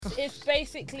It's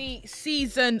basically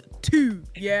season 2,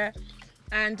 yeah?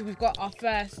 And we've got our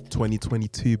first...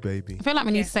 2022, baby. I feel like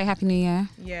we need to say Happy New Year.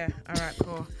 Yeah, all right,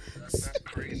 cool. That's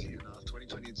crazy, you know.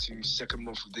 2022, second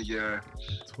month of the year.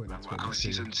 Our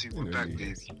season 2, we're back,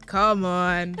 baby. Come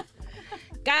on.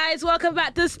 Guys, welcome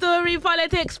back to Story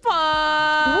Politics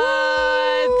Pod.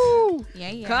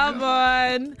 Yeah. Come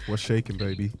on. What's shaking,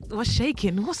 baby? What's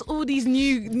shaking? What's all these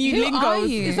new Who are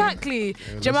lingos? you? Exactly.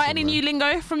 Yeah, Jamal, listen, any man. new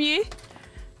lingo from you?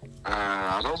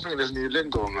 I don't think there's new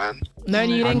lingo, man. No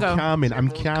new I'm lingo. calming. I'm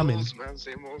Same old calming. goals, man.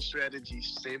 Same old strategy,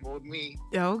 same old me.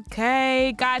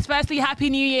 Okay, guys. Firstly, Happy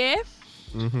New Year.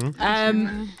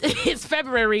 It's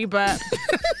February, but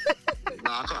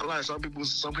Nah, I can't lie. Some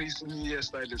people's New Year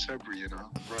started this February, you know.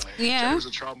 Right. Yeah. It was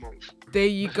a trial month. there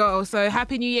you go. So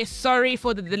Happy New Year. Sorry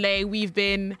for the delay. We've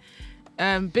been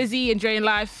busy enjoying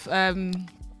life and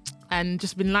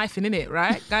just been lifing in it,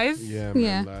 right, guys? Yeah, man.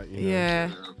 Yeah. Like, you know, Yeah.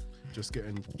 Just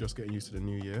getting used to the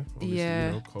new year. Obviously, Yeah.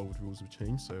 you know, COVID rules have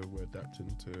changed, so we're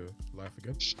adapting to life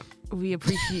again. We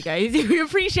appreciate you guys. We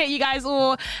appreciate you guys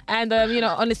all. And,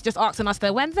 honestly, just asking us,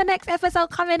 when's the next episode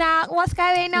coming out? What's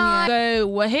going on? Yeah. So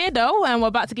we're here, though, and we're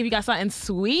about to give you guys something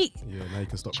sweet. Yeah, now you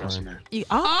can stop Trust crying. me.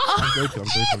 I'm joking.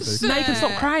 Now you can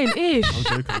stop crying, ish.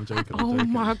 I'm joking. Oh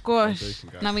my gosh. I'm joking,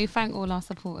 guys. Now we thank all our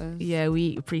supporters. Yeah,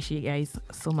 we appreciate you guys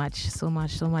so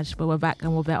much. But we're back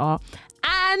and we're better.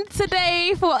 And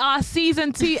today for our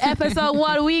season 2 episode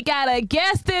 1, we got a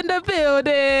guest in the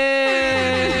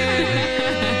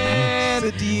building.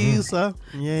 Seducer.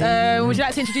 Yeah. Would you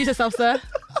like to introduce yourself, sir?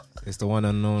 It's the one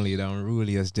and only, the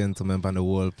unruliest gentleman on the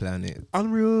whole planet.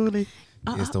 Unruly.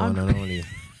 It's the one and only.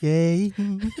 Yay.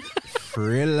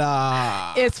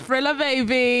 Thriller. It's Thriller,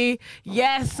 baby.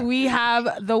 Yes, we have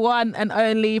the one and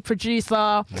only producer,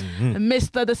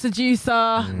 Mr. The Seducer.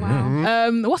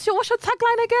 Wow. What's your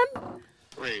tagline again?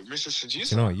 Wait, Mr. You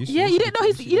Seducer? know, Yeah, you didn't know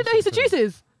he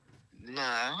seduces. Nah,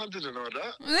 I didn't know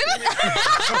that.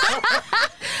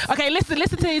 Okay, listen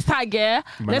to his tag, yeah?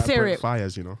 Let's hear it.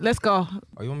 Fires, you know. Let's go.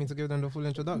 Oh, you want me to give them the full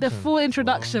introduction? The full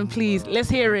introduction, please. Let's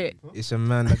hear it. It's your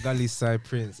man, the Gully Side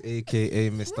Prince, aka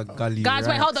Mr. Gully. Guys,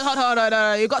 wait, Ranks. hold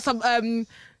on. You got some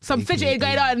fidgeting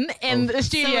going on in the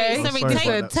studio. Sorry, Sorry take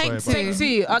about that, take sorry about two. Take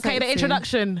 2. Okay, Take the two.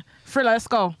 introduction. Thriller, let's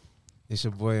go. It's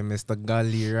your boy, Mr.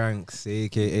 Gully Ranks,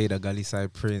 aka the Gully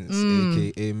Side Prince,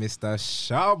 aka Mr.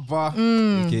 Shabba,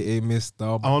 aka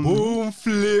Mr. Boom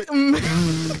Flip,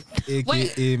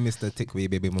 aka Mr. Tickway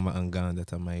Baby Mama and Gun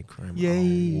that are my crime.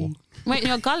 Yay. Wait,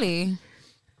 you're Gully?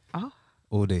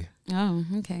 All day. Oh,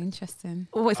 okay, interesting.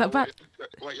 Oh, is that bad?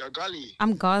 What, your gully?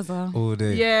 I'm Gaza. All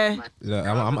day. Yeah. Look,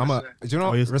 I'm a. Do you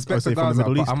know? Oh, yes, Respect say the from the Gaza,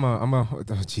 Middle but East. I'm a.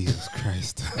 Oh Jesus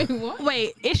Christ!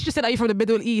 Wait, Ish just said that you're from the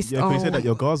Middle East. Yeah, can you say that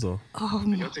you're Gaza? Oh,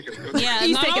 You're taking it. Yeah,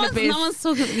 He's taking a piss. no one's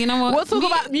talking. You know what? we'll talk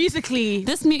about musically.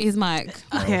 This mute his mic.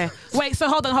 Okay. Wait, so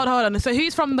hold on. So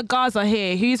who's from the Gaza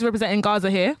here? Who's representing Gaza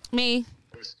here? Me.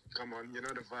 Come on, you know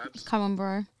the vibes. Come on,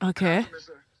 bro. Okay.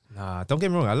 Nah, don't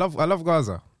get me wrong. I love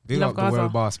Gaza. Big You up love the Gaza?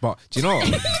 world boss, but do you know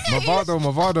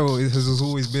Mavado has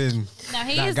always been. No,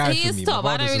 he That is. guy He for is me. top.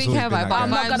 I don't Mavado's really always care been about. that But guy. I'm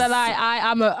not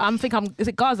gonna lie. Is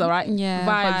it Gaza, right?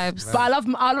 Yeah, vibes. But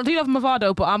I do love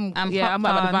Mavado, but I'm about the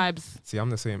popcorn. vibes. See, I'm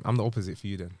the same. I'm the opposite for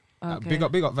you then. Okay. Big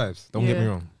up vibes. Don't get me Yeah.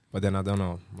 wrong. But then I don't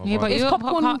know. Yeah, but Is you're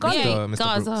Popcorn Gaza? Yeah, Mr.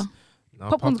 Gaza. Brooks. No,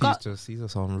 Popcorn's Poppy's he's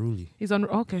just unruly. He's on.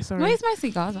 Okay, sorry. No, he's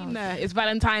mostly Gaza. No, it's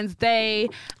Valentine's Day.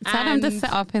 Tell them to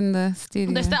set up in the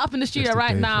studio. They're set up in the studio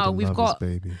right now. We've got.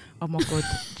 Baby. Oh my god,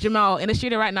 Jamal, in the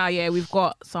studio right now. Yeah, we've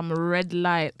got some red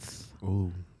lights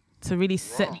Ooh. to really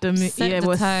set the mood. Set Yeah, the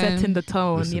we're tone. setting the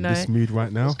tone. Listen, you know. this mood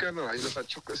right now. What's going on? You look like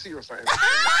chocolate sea or something.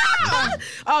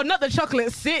 Oh, not the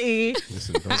Chocolate City,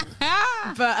 Listen,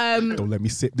 but don't let me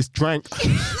sip this drink.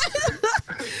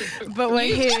 but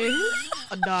we're here.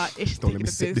 Oh, nah, it's Don't taking let me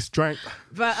the sip piss. this drink.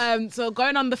 But so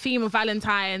going on the theme of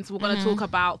Valentine's, we're gonna talk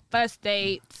about first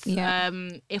dates. Yeah.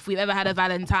 If we've ever had a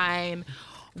Valentine,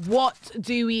 what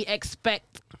do we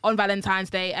expect on Valentine's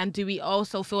Day, and do we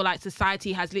also feel like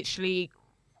society has literally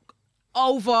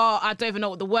I don't even know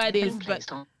what the word is, but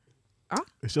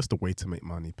It's just a way to make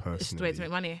money, it's just personally. a way to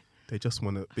make money. They just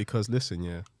want to, because listen,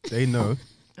 yeah, they know.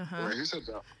 Wait, who said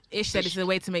that? Ish said it's a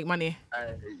way to make money.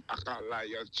 I can't lie,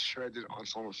 you're treading on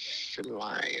some thin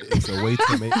line. It's a way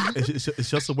to make. It's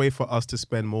just a way for us to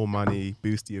spend more money,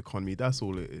 boost the economy. That's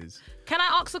all it is. Can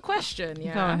I ask a question?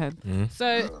 Yeah. Go ahead.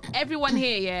 So everyone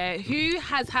here, yeah, who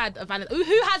has had a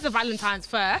Who has a Valentine's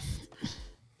first?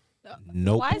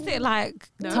 Nope. Why is it like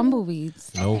No.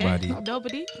 tumbleweeds? Nobody. Okay.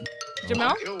 Nobody. Jamal.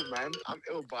 I'm ill, man. I'm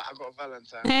ill, but I got a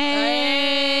Valentine.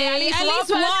 Hey, At least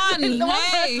one. one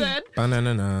Hey. person.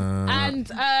 Banana.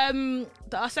 And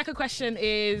our second question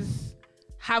is,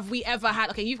 have we ever had?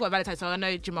 Okay, you've got Valentine's, so I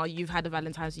know Jamal, you've had a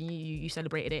Valentine's and you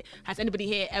celebrated it. Has anybody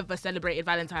here ever celebrated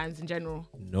Valentine's in general?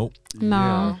 Nope.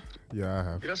 No. Yeah, I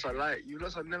have. You lot are like, you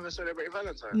lot have never celebrated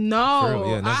Valentine's. No, For real?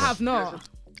 Yeah, I never. have not.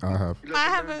 I have. You lot I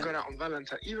have never haven't. gone out on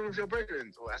Valentine, even with your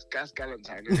brethren. Oh, that's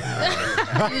Galentine.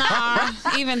 Nah,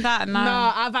 even that, no.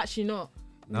 No, I've actually not.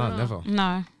 No, never.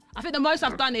 No. I think the most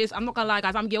I've done is, I'm not gonna lie,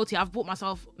 guys, I'm guilty. I've bought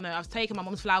myself, I've taken my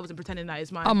mom's flowers and pretending that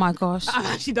it's mine. Oh my gosh. I've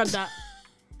actually done that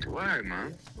Why,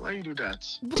 man? Why you do that?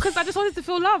 because I just wanted to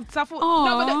feel loved. So I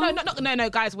thought, no,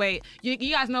 guys, wait. You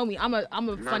guys know me. I'm a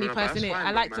funny but person. that's Innit? fine,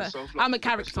 I like man. to. Self-love I'm a is the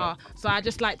best character, love. so I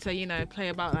just like to, play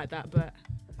about like that. But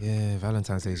Yeah,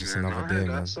 Valentine's Day is just another day,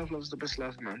 man. Self-love's the best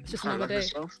love, man. Just You can't another love day.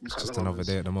 yourself, you It's can't just love another others.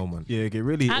 day at the moment. Yeah, it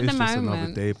really At is the just another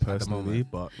moment. day personally,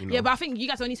 moment. but yeah, but I think you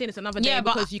guys are only saying it's another day Yeah,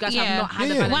 but- because you guys yeah. have not had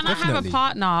Yeah, a yeah. Valentine's. When I have Definitely. a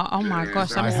partner, oh my Yeah,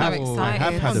 gosh, I'm I so I excited.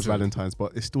 have had a Valentine's,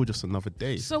 but it's still just another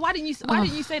day. So why didn't you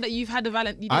say that you've had a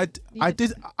Valentine?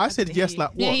 I said yes, like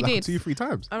Yeah, what, he like did. 2-3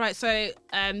 times. All right, so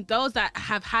those that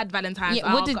have had Valentine's,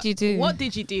 Yeah, what did you do? What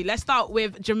did you do? Let's start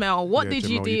with Jamel. What Yeah, did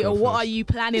you Jamel, do, you go or what first. are you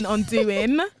planning on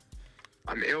doing?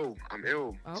 I'm ill.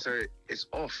 Oh. So it's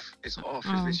off. It's off.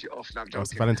 Oh. It's literally off. Now I'm Oh, it's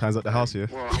joking. Valentine's at the house, yeah.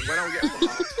 Well, when I get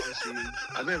obviously,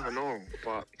 I don't even know,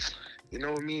 but you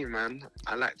know me, man.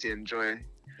 I like to enjoy.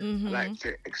 I like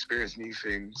to experience new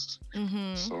things.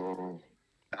 So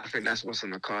I think that's what's on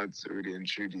the cards, really and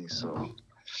truly. So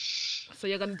So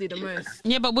you're gonna do the most.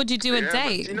 Yeah, but would you do a yeah, but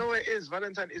date? do you know what it is?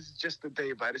 Valentine is just a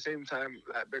day, but at the same time,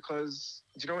 like, because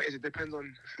do you know what it is? It depends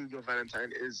on who your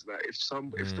Valentine is. Like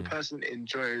if the person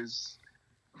enjoys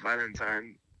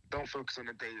Valentine, don't focus on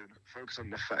the day. Focus on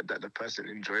the fact that the person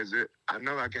enjoys it. I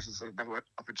know. I guess it's another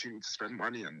opportunity to spend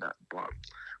money on that, but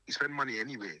we spend money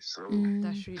anyway. So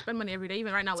That's true. You spend money every day.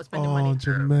 Even right now, we're spending Oh, money.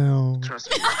 Jamel.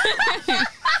 trust me.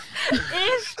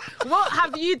 Ish, what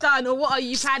have you done, or what are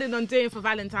you planning on doing for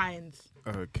Valentine's?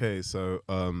 Okay, so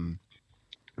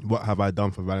what have I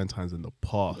done for Valentine's in the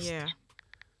past? Yeah.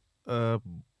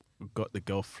 Got the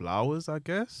girl flowers, I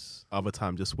guess. Other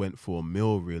time just went for a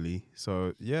meal, really.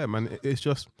 So yeah, man, it's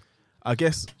just, I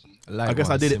guess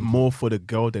I did it more for the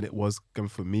girl than it was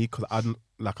for me, because I'm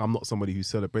not somebody who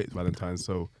celebrates Valentine's,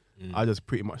 so I just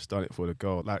pretty much done it for the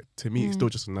girl. Like, to me, it's still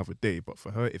just another day, but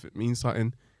for her, if it means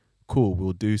something, cool,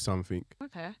 we'll do something.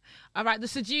 Okay. All right. The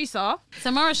seducer.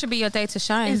 Tomorrow should be your day to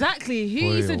shine. Exactly. Who are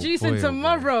you Boy, oh seducing boy, oh boy.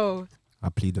 tomorrow? I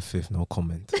plead the fifth, no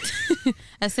comment.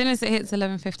 As soon as it hits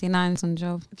 11:59, it's on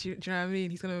job. Do you know what I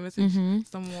mean? He's gonna message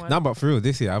someone. No, but for real,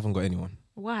 this year I haven't got anyone.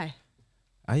 Why?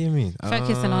 How you mean?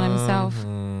 Focusing on himself.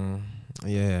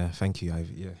 Yeah, thank you,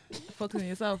 Ivy. Yeah, Focus on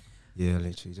yourself. yeah,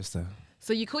 literally, just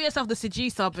So you call yourself the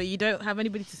seducer, but you don't have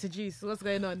anybody to seduce. What's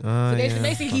going on? Ah, so yeah.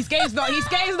 basically, he's gay. He's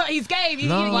gay. You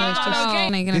No, know, it's it's just- not Oh, gay.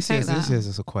 you're gonna this take that. year's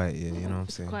just a quiet year. You know what I'm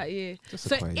saying? Quite you. Just a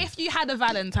So quiet if you had a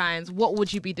Valentine's, what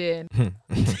would you be doing?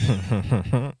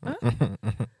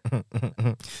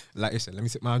 Like I said, let me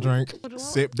sip my drink.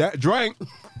 Sip that drink. What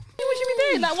would you be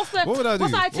doing? Like, what's the What would I do?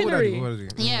 what's the What would I do? itinerary? What would I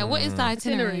do? Yeah, what is the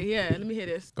itinerary? Itinerary. Yeah, let me hear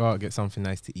this. Go out, get something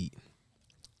nice to eat.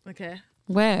 Okay.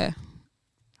 Where?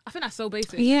 I think that's so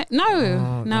basic. Yeah, no,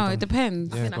 Oh, no, no, it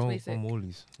depends. Yeah, that's go basic.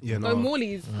 Morley's. Yeah, Go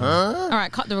Morley's. All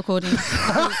right, cut the recording.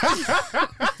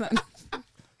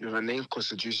 You have a name called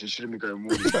seducer. You shouldn't be going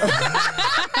more. I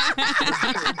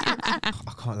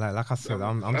can't like I said,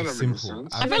 I'm That just don't make simple.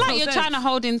 sense. I feel makes like no you're sense. trying to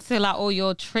hold into like all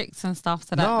your tricks and stuff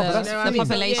so that No, but that's- the, You know what I the mean?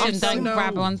 population Yeah, don't no.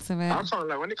 grab onto it. I'm talking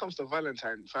like when it comes to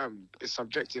Valentine, fam, it's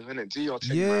subjective, innit? Do your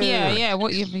thing, Yeah. man. Yeah, yeah,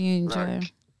 what you enjoy.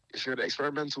 Like, if you're the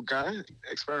experimental guy,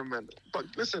 experiment. But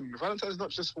listen, Valentine's not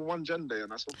just for one gender, and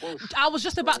that's for both. I was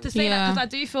just about to say that Yeah. because I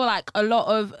do feel like a lot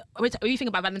of when you think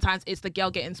about Valentine's, it's the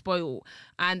girl getting spoiled,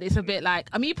 and it's a bit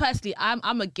like me personally,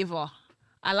 I'm a giver.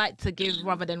 I like to give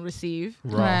rather than receive.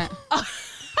 Right.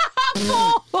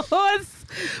 Pause.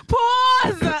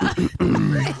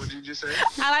 What did you just say?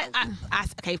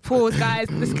 Okay, pause, guys.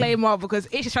 Disclaimer, because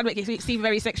it's just trying to make it seem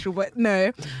very sexual, but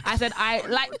no. I said I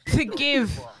like to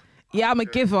give. Yeah, I'm a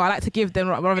giver. I like to give them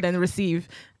rather than receive.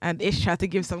 And Ish tried to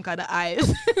give some kind of eyes.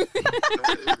 It's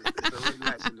the red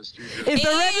lights in the studio. It's the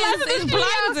red It lights. is, it's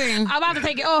blinding. I'm about to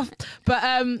take it off. But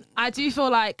I do feel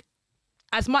like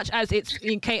as much as it's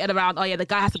catered around, oh yeah, the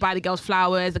guy has to buy the girls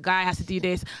flowers, the guy has to do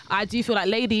this. I do feel like,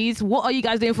 ladies, what are you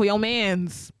guys doing for your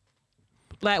mans?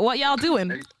 Like, what y'all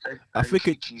doing? I think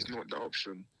it- Coochie's not the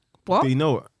option. What? Do you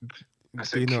know? I Do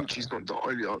said you know? Coochie's not the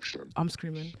only option. I'm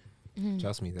screaming.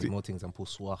 Trust me, there's more things than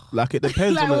poussoir. Like, it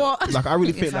depends Like on what? the, like I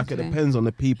really think like it Exactly. depends on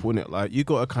the people, innit? Like, you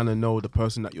gotta kind of know the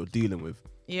person that you're dealing with.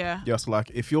 Yeah. Just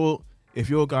like if you're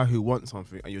a guy who wants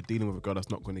something and you're dealing with a girl that's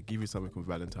not going to give you something on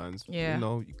Valentine's, Yeah. you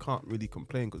know, you can't really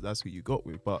complain because that's who you got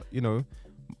with. But you know,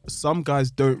 some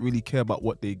guys don't really care about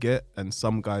what they get, and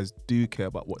some guys do care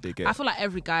about what they get. I feel like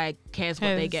every guy cares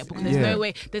what they get, because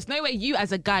Yeah. there's no way you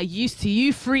as a guy used to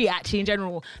you free actually in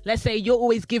general. Let's say you're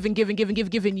always giving. I'm yeah,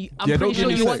 pretty don't sure give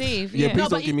me you sex. want. receive, Yeah, yeah. please No, don't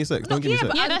but give me sex. Don't give me sex.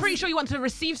 But Yeah, I'm that's- pretty sure you want to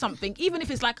receive something, even if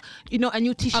it's like, you know, a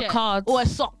new t-shirt, card. or a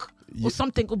sock, Yeah. or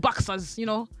something, or boxers, you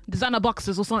know, designer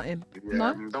boxers or something. Yeah,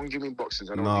 No? don't give me boxes.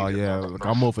 I don't No, need it. yeah, No, like, no.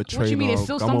 I'm more of a do you mean? trainer. It's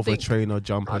still I'm more of a something. trainer,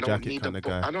 jumper, I don't jacket need kind of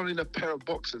guy. I don't need a pair of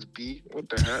boxers, B. What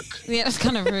the heck? Yeah, that's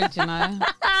kind of rude, you know.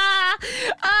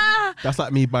 That's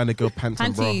like me buying a girl pants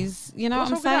and bra. Panties, you know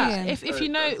What's what wrong I'm with that? saying? If you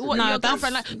know what No, your that's-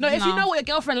 girlfriend likes, if you no. know what your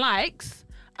girlfriend likes,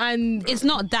 and It's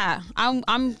not that.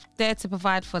 I'm there to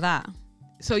provide for that.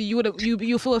 so you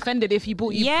feel offended if you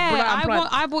bought you Yeah, brought out I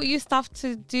unplugged. bought you stuff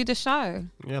to do the show.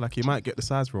 Yeah, like you might get the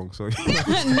size wrong. So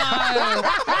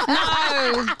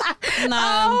No.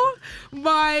 Oh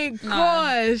my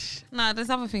gosh. No, there's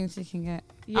other things you can get.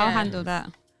 Yeah. I'll handle that.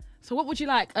 So what would you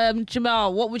like,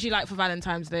 Jamel? What would you like for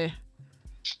Valentine's Day?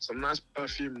 Some nice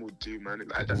perfume would do, man.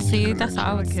 Like, that's See, that's what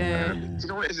I would say. You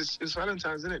know what it is? It's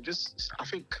Valentine's, isn't it? Just, I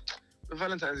think the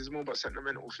Valentine's is more about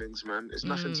sentimental things, man. It's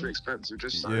nothing too expensive.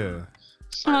 Just yeah, Oh,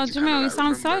 something to Jamil, kinda, you like,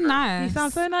 sound so remember that. nice. You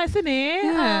sound so nice, isn't it?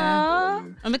 Yeah.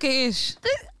 And look at Ish.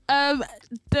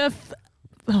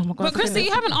 Oh my god. But Krista,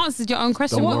 you haven't answered your own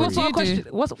question. Don't What worry. would you do?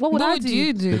 What would What I would do?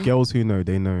 you do? the girls who know,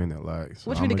 they know, innit? Like, so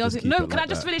What do you mean the I'ma girls? just No, keep it can I like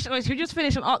just that. finish? Should you just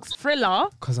finish and ask Thriller?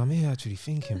 Because I'm here actually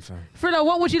thinking, fam. Thriller,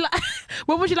 what would you like?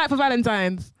 What would you like for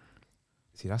Valentine's?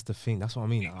 See, that's the thing. That's what I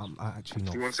mean. I actually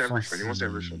not. He wants everything. He wants fussy.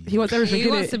 everything. He wants everything. He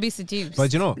innit? wants to be seduced.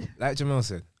 But you know, like Jamel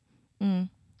said, Mm.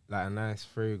 like a nice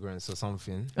fragrance or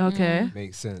something Okay.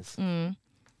 makes sense. Mm.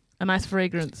 A nice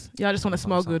fragrance. Yeah, I just want to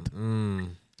smell good.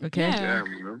 Okay. Yeah. Yeah,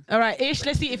 man. All right, Ish.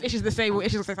 Let's see if Ish is the same or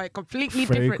Ish is like completely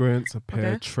different. Fragrance, a pair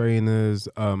Okay. of trainers,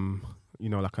 you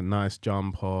know, like a nice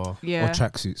jumper. Yeah. Or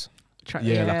tracksuits.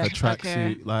 Yeah, like a okay.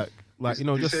 tracksuit, like you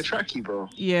know, You just say tracky, bro.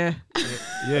 Yeah.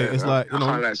 yeah. It's like you I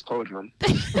can't know, lie, it's cold, man.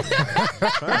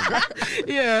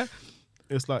 Yeah.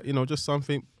 it's like you know, just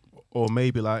something, or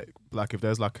maybe like if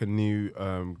there's like a new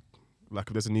like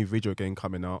if there's a new video game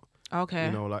coming out, Okay.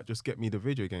 you know, like just get me the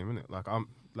video game, innit? Like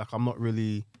I'm not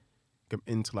really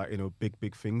into like, you know,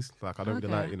 big things. Like I don't really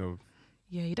Okay. like, you know.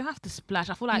 Yeah, you don't have to splash.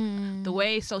 I feel like the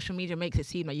way social media makes it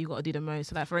seem like you got to do the most.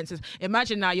 So like, for instance,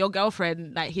 imagine now your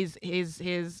girlfriend, like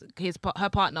her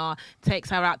partner takes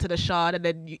her out to the Shard, and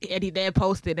then they're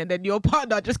posted, and then your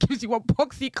partner just gives you one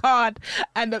boxy card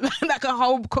and like a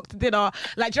home cooked dinner.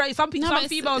 Like, do you know, some No, but it's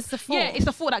females, the thought. yeah, it's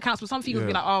the thought that counts. But some females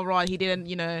be Yeah. like, oh right, he didn't,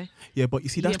 you know. Yeah, but you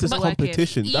see, that's Yeah, just but working.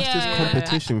 competition. That's just Yeah.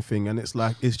 competition thing, and it's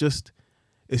like it's just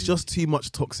too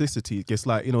much toxicity. It's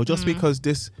like, you know, just because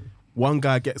this one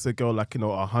guy gets a girl like, you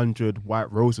know, 100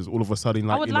 white roses, all of a sudden,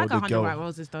 like, I would you know, like the 100 girl. white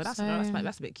roses though. That's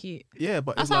a bit cute. Yeah,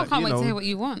 but That's it's why I like, can't you wait to hear know, what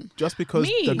you want. just because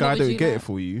Me? the guy What would don't you get like it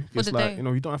for you, for it's the like, day? you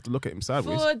know, you don't have to look at him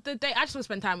sideways. For the day, I just want to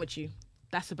spend time with you.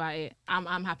 That's about it. I'm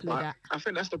happy with that. I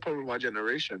think that's the problem with our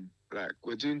generation. Like,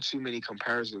 we're doing too many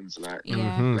comparisons. Like,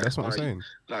 Yeah. That's what I'm Like, saying.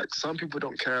 like some people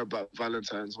don't care about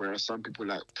Valentine's, whereas some people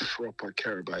like proper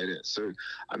care about it. So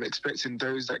I'm expecting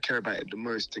those that care about it the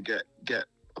most to get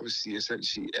obviously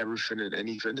essentially everything and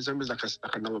anything. It's almost like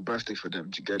another birthday for them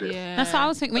to get it. Yeah. That's what I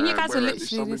was thinking. When you guys are Whereas if literally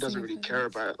someone doesn't listening really to care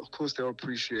this. about it, of course they'll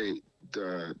appreciate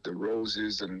the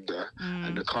roses and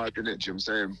the card in it, do you know what I'm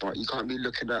saying? But you can't be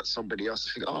looking at somebody else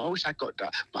and think, oh, I wish I got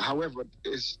that. But however,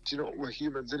 do you know what, we're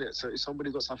humans in it. So if somebody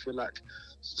got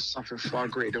something far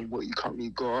greater than what you currently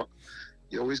got,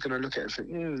 you're always gonna look at it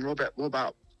and think, what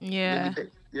about Yeah. maybe,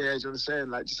 yeah, do you know what I'm saying?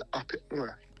 Like just up it.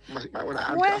 Might want to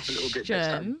amp it up a little bit next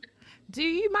time. Question. Do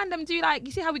you man them do like,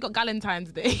 you see how we got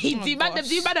Galentine's Day? do you man them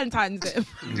do Valentine's Day?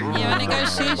 Yeah, when they go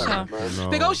shisha. No,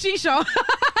 They go shisha.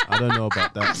 I don't know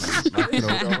about that, man. Like, you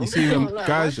know, you see them Like,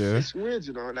 guys, yeah. it's weird,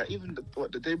 you know. Like even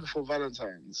the day before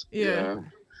Valentine's. Yeah.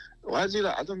 Why do you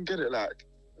like? I don't get it. Like,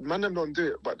 man, them don't do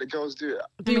it, but the girls do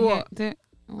it. Do you what?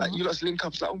 Like you lots link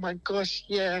ups. Like, oh my gosh,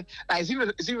 yeah. Like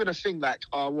it's even a thing. Like,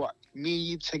 what? Me,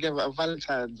 you together at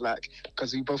Valentine's, like,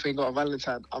 because we both ain't got a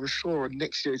Valentine. I'm sure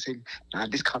next year you think, nah,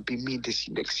 this can't be me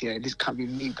next year. This can't be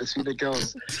me between the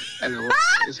girls. And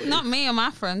Not me or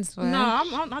my friends. But No,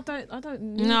 I don't.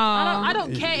 No. I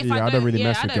don't care if Yeah, I I don't really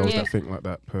mess I with don't- girls yeah. that think like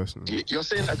that personally. You're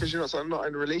saying that because you're not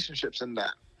in relationships and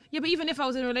that. Yeah, but even if I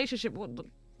was in a relationship, what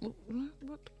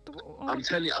I'm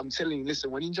telling you, listen,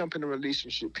 when you jump in a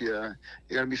relationship here,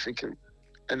 you're gonna be thinking,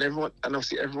 and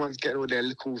obviously everyone's getting all their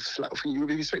little you'll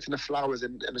be expecting the flowers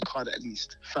and the card at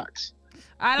least. Facts.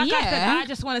 I said, Yeah. I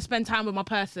just want to spend time with my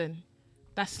person.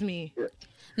 That's me.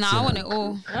 No, I want it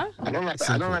all. I don't like the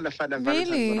fact that Valentine's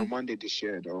Really? on a Monday this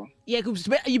year, though. Yeah, 'cause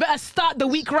you better start the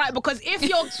week right, because if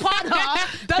your partner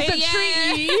doesn't Yeah.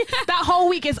 treat you, that whole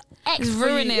week is X It's for you.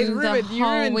 ruining It's the ruined. You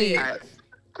whole ruined week. it. Alright,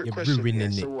 quick You're question.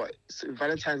 ruining So it. what? So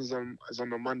Valentine's is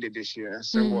on a Monday this year.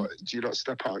 So what? Do you not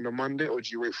step out on a Monday, or do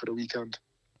you wait for the weekend?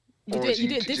 You Or did do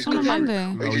this just on go a through- Monday.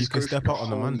 or No, you just can go step through out the on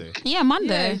a whole Monday. week? Yeah, Yeah,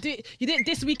 Monday. you did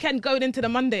this weekend going into the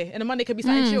Monday, and the Monday could be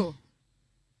something chill.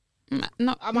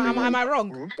 No, Am I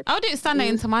wrong? I'll do it Sunday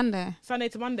into Monday. Sunday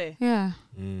to Monday. Yeah.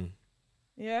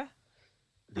 Yeah.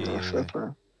 Fair play.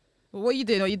 Well, what are you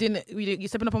doing? Are you doing? You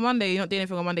stepping up on Monday? You're not doing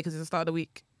anything on Monday because it's the start of the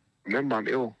week. Remember, I'm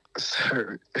ill,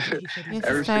 so Yes, everything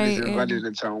is stay in. invalid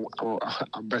until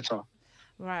I'm better.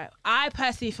 Right. I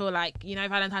personally feel like,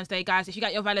 Valentine's Day, guys, if you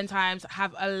got your Valentine's,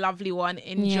 have a lovely one.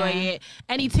 Enjoy Yeah. it.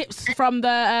 Any tips from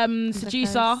the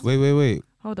seducer? Wait.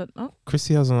 Hold on. Oh.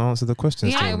 Chrissy hasn't answered the question.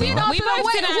 Yeah, still, we no? both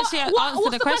didn't actually answer what's the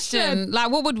the question. question? Like,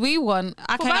 what would we want?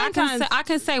 Okay, Valentine's? I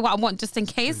can say what I want just in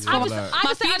case I for just-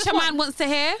 my future man wants to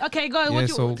hear. Okay, go. Yeah, What do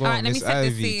so you go Alright, on, let me Miss set the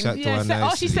Ivy, scene. chat to her Oh,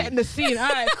 nicely. she's setting the scene. All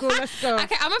right, cool. Let's go.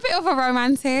 Okay, I'm a bit of a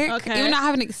romantic. Okay. Even though I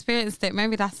haven't experienced it,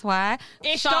 maybe that's why.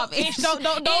 Ish, Sharp don't- ish. don't-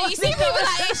 Yeah, you see people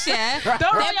like Ish, yeah? Don't They're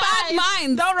roll your bad eyes.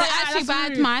 minds. Don't roll They're your eyes, actually that's bad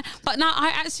rude. minds. But no, I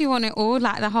actually want it all,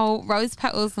 like the whole rose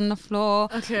petals on the floor,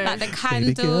 Okay. like the Baby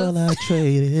candles. girl, I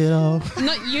traded it off.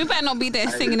 No, you better not be there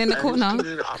singing in the corner.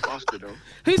 Cleaning it up after though.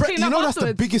 Who's Brett, cleaning you up know that's the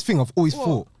afterwards? biggest thing I've always What?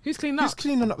 thought. Who's cleaning Who's up?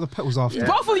 cleaning up the petals after?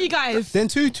 Both of you guys. Then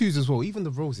twos as well, even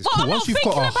the roses. Well, Cool. I'm Once not you've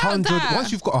got thinking about 100, that.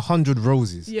 once you've got 100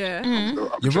 roses, Yeah.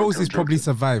 your roses probably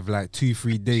survive like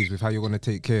 2-3 days with how you're gonna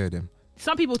take care of them.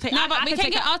 Some people take. No, I but we can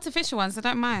take get artificial ones. I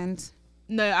don't mind.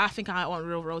 No, I think I want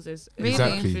real roses. Really?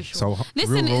 Exactly. Artificial. So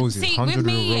Listen, real roses, see, 100 with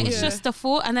me, real it's roses. just the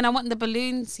thought, and then I want the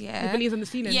balloons, yeah. The balloons on the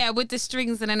ceiling. Yeah, with the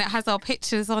strings, and then it has our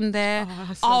pictures on there. Oh,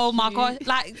 that's Oh, so my cute. god,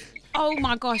 like, oh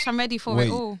my gosh, I'm ready for Wait,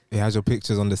 it all. it has your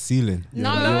pictures on the ceiling.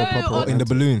 No, You're a proper- on- in the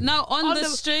balloon. No, on On the the-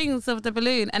 strings of the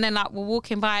balloon, and then like we're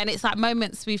walking by, and it's like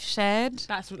moments we've shared.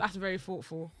 That's very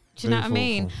thoughtful. Do you know Very what I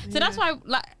mean? thoughtful. So that's why,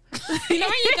 like, you know,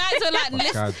 when you guys are like,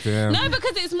 listen. God damn. No,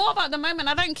 because it's more about the moment.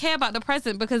 I don't care about the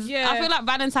present because Yeah. I feel like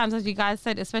Valentine's, as you guys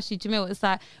said, especially Jamil, it's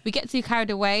like we get too carried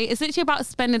away. It's literally about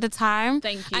spending the time.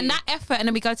 Thank you. And that effort, and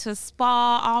then we go to a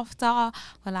spa after.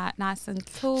 We're like nice and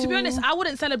cool. To be honest, I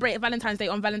wouldn't celebrate Valentine's Day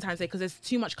on Valentine's Day because there's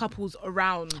too much couples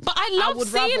around. But I love would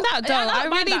seeing that, though. don't I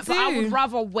mind really that, but I do. would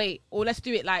rather wait, or let's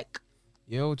do it like.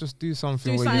 Yo, just do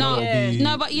something Do where you something, gotta yeah. be.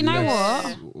 No, but you know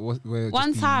less- what? where just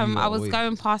One be time you I that was way.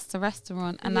 going past a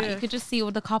restaurant and like Yeah. you could just see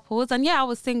all the couples, and yeah, I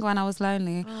was single and I was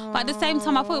lonely. But at the same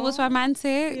time, I thought it was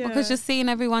romantic Yeah. because just seeing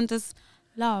everyone just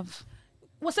love.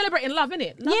 We're celebrating love,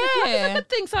 innit? Love Yeah. is a good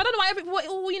thing. So I don't know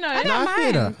why you know. I don't Nah, I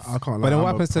hear mind. that. I can't lie. But then I'm what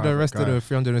a happens to the private rest of guy. the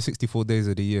 364 days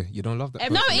of the year? You don't love that.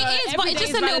 Every- No, person. it is, every but it's day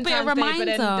just is a little bit of Valentine's Day, but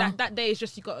then reminder. that day is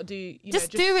just you got to do. You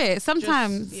Just know, do it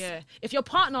sometimes. Just, yeah. If your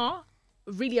partner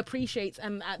really appreciates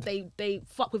and they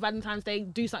fuck with Valentine's Day,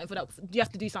 do something for that. You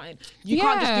have to do something. You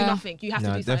can't just do Yeah. nothing. You have Nah,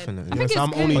 to do something. definitely. I think so it's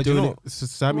I'm good. only But you doing know- it.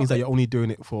 So that means that you're only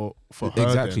doing it for her.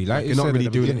 Exactly, then. like you you're not said really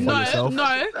at the doing it for beginning. yourself.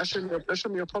 No. That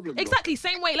shouldn't be a problem. though. Exactly.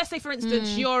 Same way. Let's say, for instance,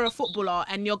 you're a footballer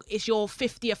and it's your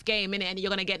 50th game in it, and you're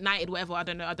gonna get knighted, whatever. I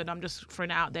don't know. I'm just throwing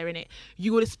it out there in it.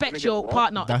 You would expect get your what?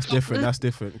 partner. That's different. That's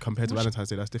different compared to Valentine's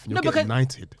Day. That's different. No, You're getting because-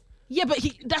 knighted. Yeah, but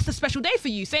that's a special day for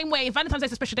you. Same way Valentine's Day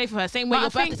is a special day for her. Same way But your I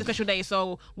think- birthday's a special day.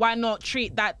 So why not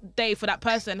treat that day for that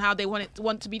person how they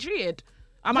want to be treated?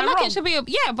 Am I I feel like wrong? it should be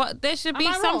but there should be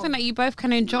Am I something wrong? that you both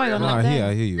can enjoy on No, that I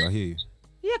hear day. you.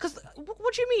 Yeah, because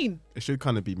what do you mean? It should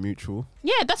kind of be mutual.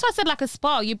 Yeah, that's why I said like a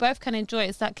spa. You both can enjoy it.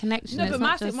 It's that connection. No, It's but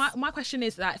not just... my question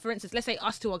is that, for instance, let's say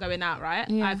us two are going out, right,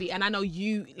 Yeah. Ivy, and I know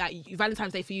you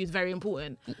Valentine's Day for you is very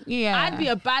important. yeah. I'd be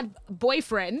a bad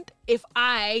boyfriend if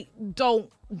I don't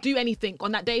do anything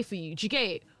on that day for you. Do you get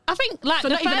it? I think like So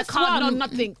the not even a first card, one. no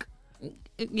nothing.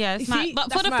 Yeah, it's You mad. see? But for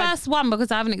That's the mad. first one,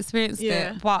 because I haven't experienced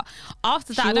Yeah. it. But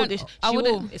after that, I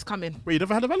wouldn't. It's coming. Wait, you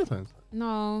never had a Valentine's?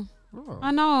 No, Oh,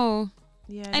 I know.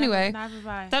 Yeah. Anyway, never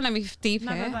buy. Don't let me deep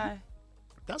Never here. buy.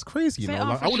 that's crazy. You Say know, like,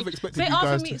 Arthur, I would have expected say you Arthur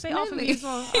guys me, to. say Arthur me as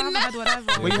well. I haven't had one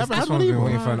either. Wait, you haven't This had one's one been either?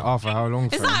 waiting for an hour. How long?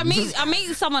 It's fam? like I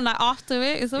meet someone like after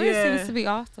it. It always Yeah. seems to be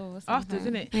after. Or something. After,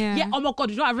 isn't it? Yeah. Oh my god!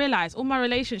 You know what I realized? All my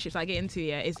relationships I get into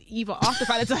is either after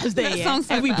Valentine's Day, That yeah, sounds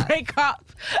so and we bad. break up.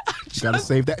 You gotta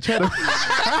save that cheddar.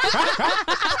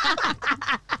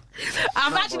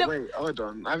 I'm No, actually but wait, hold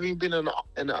on. Have you been in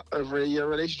a over a year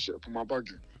relationship with my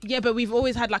bugger? yeah, but we've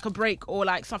always had like a break or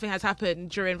like something has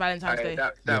happened during Valentine's Day.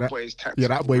 That boy is tactical. Yeah,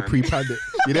 that boy man. pre-planned it.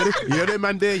 You know them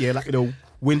man there? Yeah, like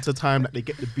winter time, like they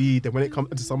get the bead. Then when it comes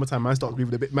into summertime, man starts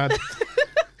moving a bit mad.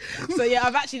 So yeah,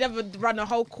 I've actually never run a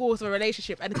whole course of a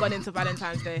relationship and gone into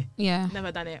Valentine's Day. Yeah.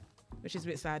 Never done it. which is a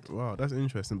bit sad. Wow, that's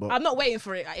interesting. But I'm not waiting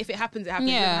for it. If it happens, it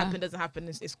happens. Yeah. Doesn't happen.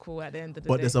 It's cool at the end of the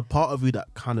but day. there's a part of you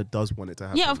that kind of does want it to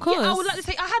happen. Yeah, of course. I would like to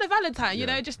say I had a Valentine. You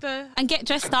Yeah. know, just a. And get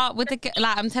dressed up with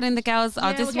like I'm telling the girls,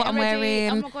 Yeah, this is we're what I'm getting ready.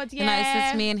 wearing. Oh my God, You know, it's yeah.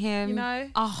 just me and him. You know.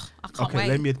 Oh, I can't Okay, wait.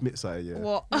 let me admit something. Yeah,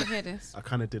 What? Let me hear this. I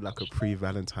kind of did like a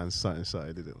pre-Valentine's something.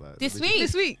 Did it like This literally- week?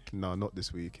 This week. No, not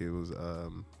this week. It was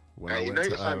when I You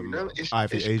went know, to it's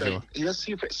Ivy Asia. he has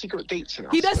secret dates. You know,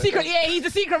 He does so- secret. Yeah, he's a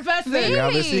secret person. Really? Yeah,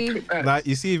 I'm a secret. Like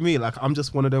you see me, like I'm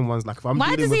just one of them ones. Like if I'm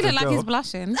Why dealing does he with look a like girl, he's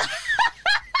blushing?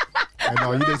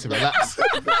 No, you need to relax.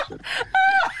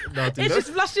 No, do you It's know,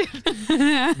 just blushing.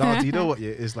 no, do you know what?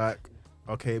 Yeah, it's like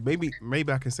okay,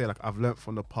 maybe I can say like I've learned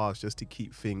from the past just to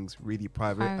keep things really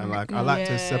private and like I like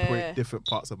to Yeah. separate different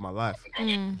parts of my life.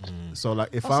 So like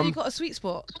if Oh, so I'm you got a sweet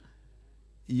spot.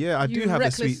 yeah, I you do have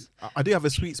reckless- a sweet. I do have a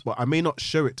sweet spot. I may not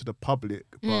show it to the public,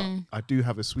 but I do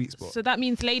have a sweet spot. So that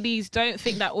means, ladies, don't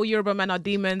think that all Yoruba men are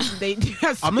demons. They do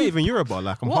have I'm not sweet- even Yoruba.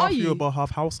 Like I'm What are half you? Yoruba,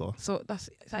 half Hausa. So that's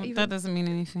is that even? That doesn't mean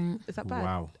anything. Is that bad?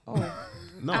 Wow. Oh,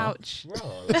 No, ouch.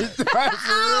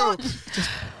 Oh,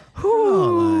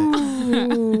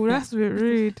 Ooh, that's a bit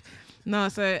rude. No,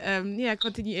 so yeah,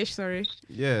 continue ish. Sorry.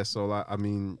 yeah. So like, I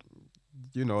mean,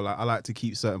 you know, like I like to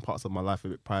keep certain parts of my life a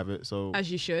bit private. So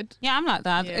As you should. Yeah, I'm like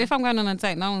that. Yeah. If I'm going on a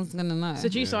date, no one's gonna know.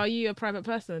 Seducer, are you a private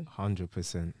person?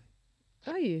 100%.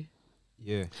 Are you?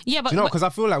 Yeah. Yeah, but Do you know? Because I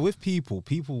feel like with people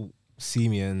see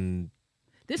me and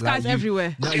This like guy's you-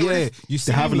 everywhere. no, yeah, you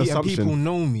see have an me and assumption. people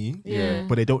know me, Yeah.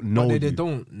 but they don't know but they you.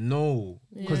 don't know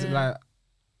because Yeah.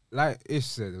 like Ish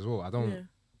said as well. I don't Yeah.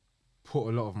 put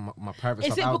a lot of my private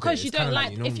Is stuff it out because there. you It's kinda don't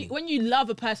like you know if me. you when you love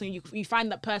a person, you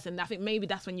find that person? I think maybe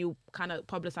that's when you kind of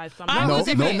publicize something. I No, was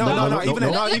a no, bit- no, no, no, even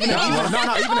then, no, even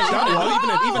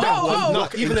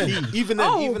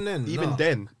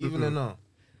then, even then, no.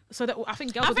 So that I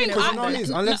think girls I are doing think it I- right You know what it there. is?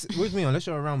 Unless with me, unless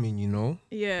you're around me, and you know,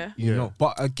 Yeah, you Yeah. know.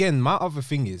 But again, my other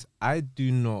thing is, I do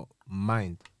not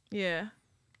mind yeah.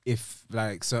 if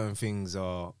like certain things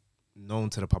are known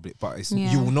to the public, but it's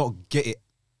Yeah. you will not get it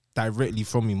directly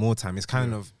from me more time. It's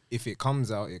kind of if it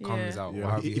comes out, it comes Yeah. out. Yeah, Or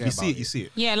however if hear you see about it, you see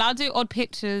it. Yeah, like I'll do odd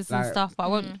pictures and Like- stuff, but I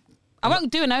won't. I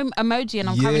won't do an emoji and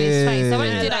I'm covering his face. I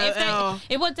won't do that. If Yeah.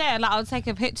 it was there, like I'll take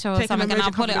a picture or Take an something and emoji,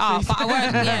 I'll put it cover up. the But I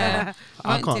won't. Yeah, I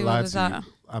I won't can't do lie all of to you. that.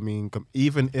 I mean,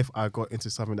 even if I got into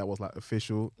something that was like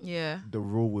official, Yeah. the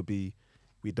rule would be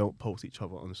we don't post each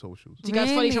other on socials. Do you guys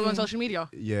follow each other on Really? social media?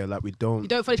 Yeah, like we don't. You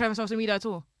don't follow each other on social media at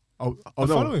all. Oh, The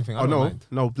no. following thing, I oh don't no, mind.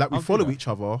 no. Like we I'll do follow that. each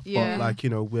other, Yeah. but like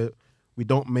you know, we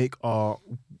don't make our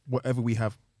whatever we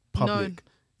have public. Known.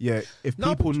 Yeah, if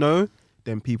No, people know,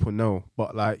 then people know.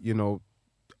 But like you know,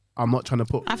 I'm not trying to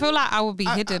put. I feel like I would be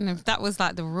hidden if that was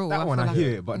like the rule. That one feel I like-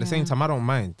 hear it, but at the same time, I don't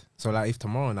mind. So like, if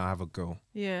tomorrow now I have a girl,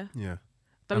 Yeah. Yeah,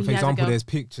 That and means for he has a example, girl. there's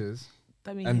pictures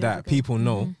That means and he has a that girl. people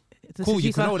know, It's a cool, you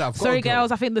can seducer. know that I've got Sorry, a girl.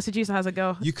 girls. I think the seducer has a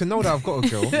girl. you can know that I've got a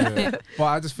girl. But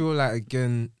I just feel like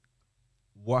again,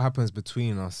 what happens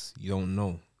between us, you don't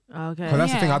know. Okay. Because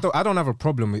that's the thing. Yeah. I don't have a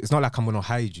problem. It's not like I'm gonna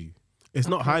hide you. it's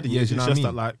not hiding. Yeah, It's do you know just what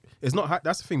I that mean? like it's not.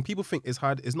 That's the thing. People think it's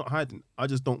hiding. It's not hiding. I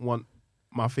just don't want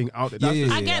my thing out there. Yeah, That's yeah,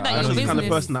 the, yeah. I get that, that's your the kind of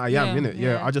business. person that I am, Yeah. innit?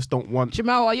 Yeah, Yeah. I just don't want.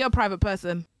 Jamal, are you a private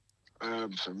person?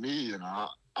 For me, you know,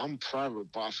 I'm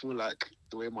private, but I feel like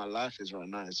the way my life is right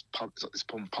now is it's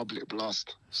on public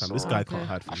blast. Fam, So, this guy can't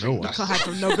hide I from think no one. that's- Can't hide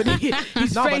from nobody.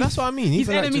 His No, face, but that's what I mean. his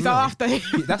Even like enemies Jamil, are after him.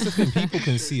 That's the thing. People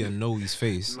can see and know his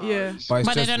face. Nah, Yeah. it's- But, it's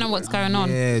But they just- don't know what's going on.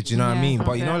 Yeah, do you know what I Yeah. mean? But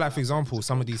you Okay. know, like for example,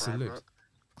 some of these private. celebs.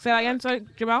 Say that again. Sorry,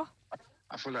 Jamal.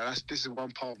 I feel like this is one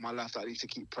part of my life that I need to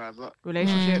keep private.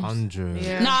 Relationships. 100.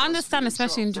 Yeah. No, I understand,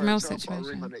 especially in It's not- Jamel's it's not about a ring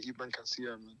situation. on it, you man can see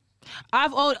her, man.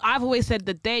 I've always said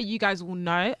the day you guys will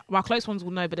know, my close ones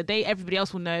will know, but the day everybody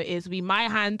else will know is be my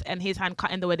hand and his hand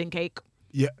cutting the wedding cake.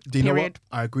 Yeah, do you know Period.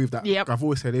 what? I agree with that. Yep. I've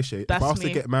always said this shit. If That's I was me.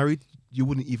 to get married, you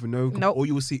wouldn't even know. Nope. All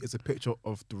you will see is a picture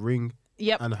of the ring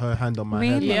Yep. and her hand on my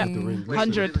Really? head. Yeah. The ring. Wait,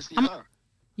 100. you didn't see her?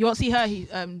 You won't see her.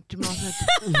 Jamal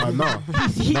said.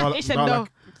 No. He said no.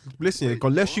 Like, listen,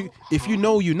 unless if you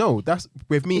know, you know. That's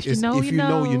with me. If you It's know, if you you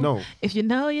know, you know. know. If you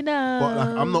know, you know. But like,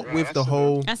 I'm not Yeah, with that's the a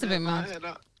whole. That's a bit I mad. hear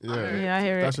that. Yeah, Yeah, I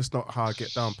hear it. that's just not how I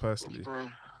get down personally. Bro.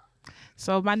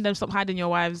 So, man, them stop hiding your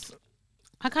wives.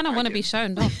 I kind of want to be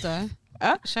shown off though.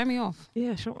 Huh? Show me off.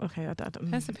 Yeah, sure. Okay. I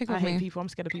That's a pick I of hate me. people. I'm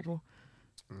scared of people.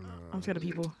 I'm scared of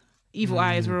people. Evil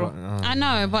eyes, real. But, I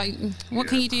know, but what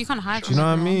can you do? You can't hide. do you from know what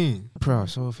I everyone. mean? Bro,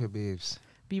 show off your babes.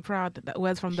 Be proud. That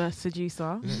words from the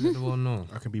seducer. Let the world know.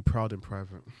 I can be proud in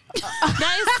private.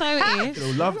 That is so ish.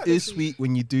 You know, love is sweet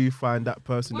when you do find that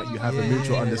person that you have a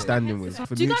mutual understanding with.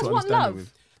 Do you guys want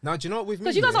love? Now, do you know what with me?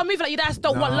 Because you guys are moving like you guys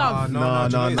don't want love. No, do you know no, what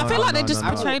it no, is? I feel like they just no.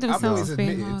 portray I've themselves always as being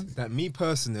admitted hard. that me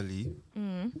personally,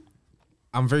 Mm.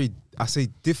 I'm very, I say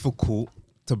difficult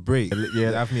to break.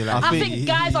 Yeah, Daphne, like, I think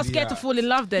guys are scared to fall in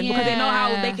love then because they know how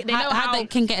they know how they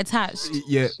can get attached.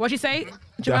 Yeah. What'd you say,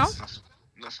 Jamal?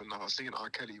 Nothing. I was singing R.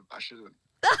 Kelly, but I shouldn't.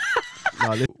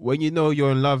 When you know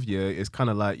you're in love, it's kind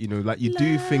of like, like you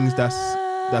do things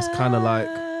that's kind of like,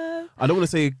 I don't want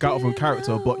to say out of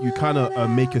character, but you kind of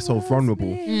make yourself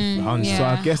vulnerable. So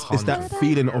I guess it's that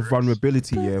feeling of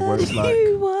vulnerability, where it's like,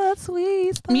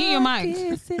 mute your mic.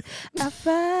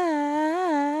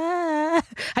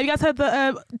 Have you guys heard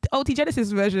the OT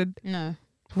Genesis version? No.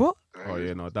 What? oh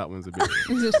yeah, no, that one's a bit.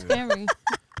 It's scary.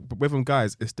 But with them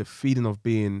guys, it's the feeling of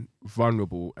being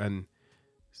vulnerable, and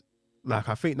like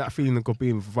I think that feeling of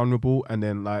being vulnerable, and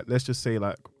then like let's just say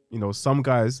like some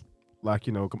guys like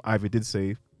Ivy did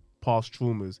say past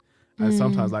traumas, and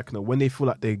sometimes like when they feel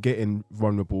like they're getting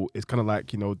vulnerable, it's kind of like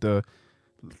the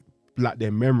like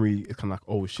their memory is kind of like,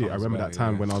 oh shit, I remember that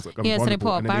time when I was like, so they put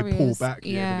up and then they pull barriers. back,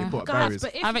 they put up barriers.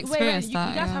 But if, I've experienced that.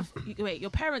 You guys have your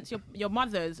parents, your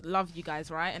mothers love you guys,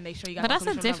 right? And they show you guys. But that's a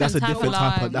unconditional different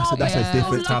love. That's a different type of love. that's a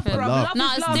different type of love. No,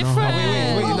 it's love. different.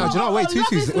 Wait, no, do you know what? Wait, two.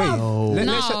 Wait, No.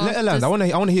 let her land. I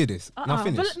want to hear this. Now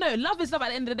finish. But no, love is love at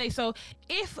the end of the day. So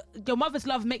if your mother's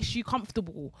love makes you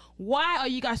comfortable, why are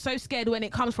you guys so scared when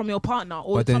it comes from your partner?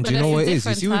 Or But then, do you know what it is?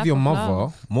 You see, with your different type mother, of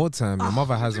love. more time, your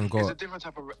mother hasn't It's a got. different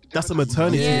type of. That's a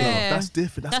maternity Yeah. love. That's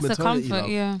different. That's That's a maternity comfort,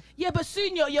 love. Yeah, but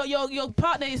soon your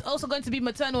partner is also going to be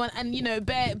maternal and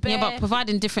bear. Yeah, but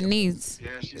providing different needs. Yeah,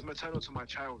 she's maternal to my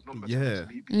child, not maternal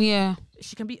to me. Yeah.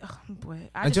 she can be. Oh boy.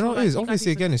 And do you know what it is?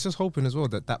 Obviously, again, it's just hoping as well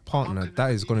that partner,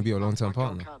 that is going to be a long-term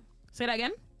partner. Say that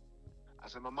again. I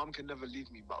said my mum can never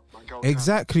leave me, but my girl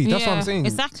Exactly. That's what I'm Yeah, saying.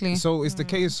 exactly. So it's the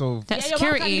case of. That Yeah, your mum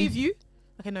can security. leave you.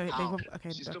 Okay, no. can.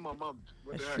 Okay. She's still my mum.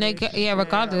 What the They heck? Yeah,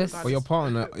 regardless. For your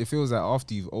partner, it feels like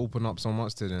after you've opened up so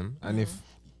much to them, and if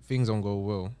things don't go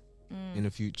well in the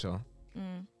future,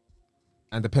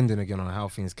 and depending again on how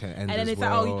things can end And then as it's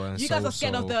well, like, oh, you guys are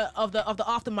scared of the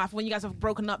aftermath when you guys have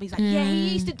broken up. He's like, yeah, he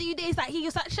used to do this. Like he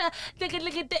was such a look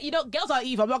at that. Girls are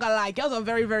evil. I'm not gonna lie. Girls are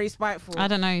very, very spiteful. I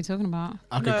don't know what you're talking about.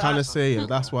 I can kind of say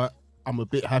that's why I'm a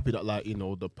bit happy that like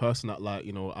the person that like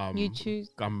You choose.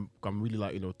 I'm really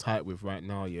like tight with right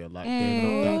now, like they're not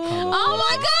that kind of Oh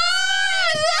my person.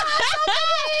 gosh!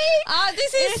 Oh,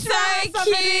 this is so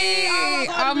cute.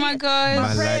 Oh my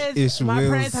gosh. My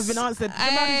prayers have been answered.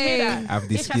 Somebody hear that? Have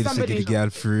this Ish has skills to somebody. get the girl I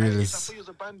frills. thought you was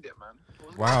a bandit,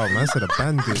 man. Wow, man said a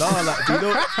bandit. No, like do you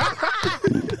know?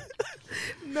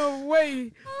 No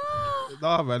way.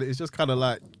 No, man, it's just kind of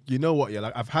like what,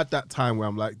 like I've had that time where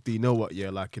I'm like, do you know what,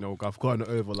 like I've gotten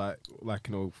over like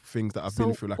things that I've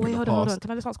been through like wait, in the hold on. past.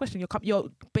 Can I just ask a question? You're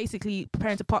basically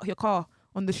preparing to park your car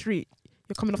on the street.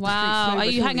 You're coming off the street. Wow. slowly Are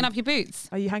but you hanging surely. up your boots?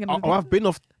 Are you hanging up? I've been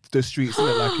off the streets,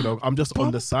 innit? Like I'm just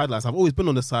on the sidelines. I've always been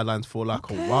on the sidelines for like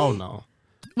a while now.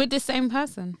 With the same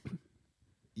person?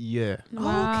 Yeah.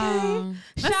 Wow.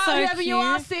 Shout That's out so whoever you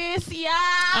are, cute. sis. Yeah.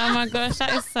 Oh my gosh,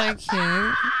 that is so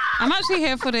cute. I'm actually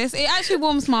here for this. It actually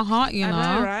warms my heart, you know.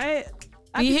 I know, right?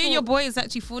 You hear your boy is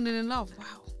actually falling in love. Wow.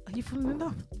 Are you falling in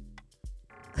love?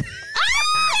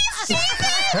 He's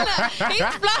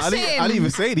blushing. I didn't even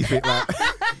say anything. Like,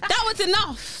 That was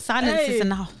enough. Silence Hey. is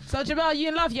enough. So Jamal, are you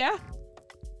in love? Yeah.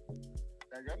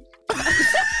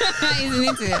 He's an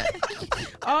idiot.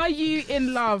 Are you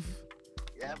in love?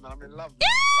 Yeah, man, I'm in love.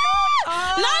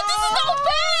 No, this is not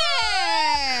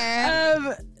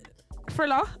fair.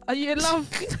 Thriller, are you in love?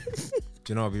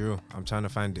 Do you know, I'll be real? I'm trying to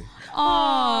find it.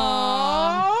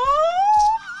 Oh.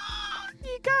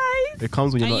 You guys. it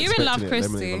comes when you're Are not you in love, expecting it,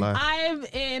 let me Christy? lie.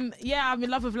 I'm in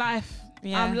love with life.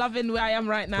 Yeah. I'm loving where I am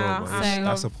right now. Bro, I'm in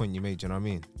that's love. the point you made. Do you know what I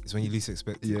mean? It's when you least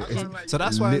expect it. Yeah, So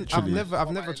that's why I've literally.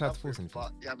 never tried to force anything.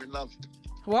 But yeah, I'm in love.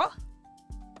 What?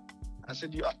 I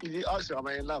said, you asked me, am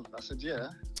I in love? I said, yeah.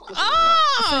 Of course So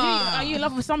Ah. are you in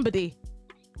love with somebody?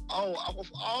 I'm in love.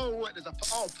 There's a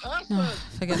person.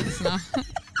 Forget this now.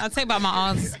 I'll take back my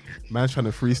arms. Man's trying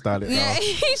to freestyle it Yeah, now.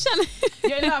 he's trying to.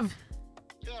 You're in love.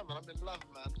 Yeah, man, I'm in love,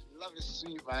 man. Love is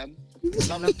sweet, man.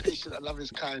 Love is patient and love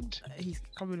is kind. He's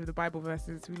coming with the Bible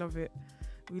verses. We love it.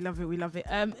 We love it. We love it.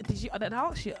 Did you? I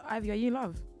asked you, Ivy, are you in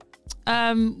love?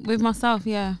 With myself,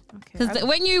 yeah. Okay. Because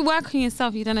when you work on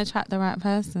yourself, you don't attract the right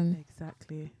person.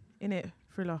 Exactly. In it,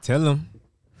 Thriller. Tell them.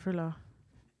 Thriller.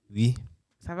 Oui.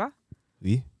 Ça va?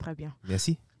 Oui. Très bien.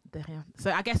 Merci. De rien.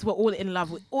 So I guess we're all in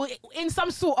love. All in some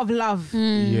sort of love.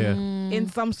 Yeah. In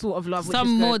some sort of love. Which Some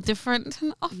is more good. different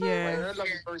than other. Yeah. Love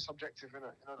is very subjective, isn't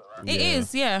it? You know that, right? It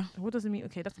is, yeah. What does it mean?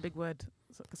 Okay, that's a big word.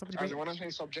 So, can somebody As bring in, when I'm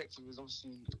saying subjective, is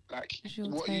obviously like It's your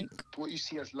what take. you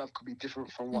see as love could be different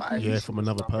from what I Yeah, see from as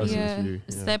another love. person's Yeah, view.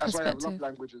 it's Yeah. their That's why I have perspective. love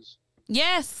languages.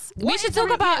 Yes, we What should is talk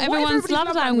about what is everyone's everybody's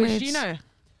love language. Do you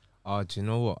know? Do you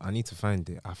know what? I need to find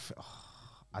it.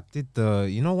 I did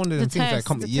one of them things that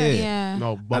come. Yeah.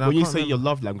 No, but And I when you can't say remember- your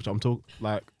love language, I'm talking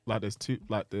like there's two,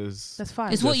 like That's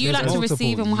fine. It's what you there's like to multiple,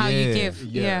 receive and how you yeah, give.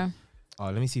 yeah. Yeah. Oh,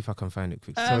 let me see if I can find it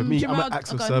quickly. So me, I'm Jamal, an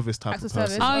acts of okay. service type Acts of of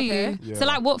service. person. Oh, Okay. you. Yeah. So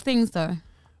like what things though?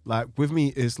 Like with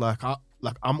me, it's like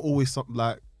I'm always something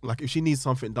like if she needs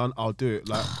something done, I'll do it.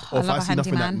 Like, or if love I a see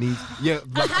nothing that handyman. needs,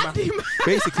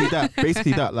 basically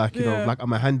that. Like like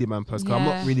I'm a handyman person. 'Cause I'm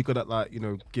Yeah. not really good at like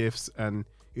gifts and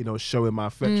showing my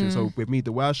affection. So with me,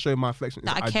 the way I show my affection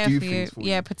is That I I care do for you. things for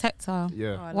Yeah, you. protector.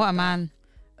 Yeah. Oh, I What love a man.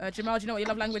 Jamal, do you know what your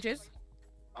love language is?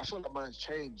 I feel like mine's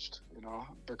changed,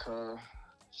 because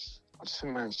I just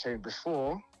think mine's changed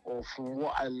before, or from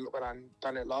when I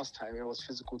done it last time, it was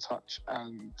physical touch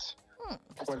and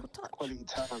quality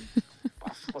time.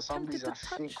 But for some reason,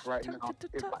 I think right now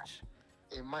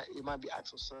it might be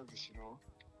acts of service,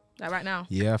 Like right now.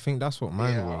 Yeah, I think that's what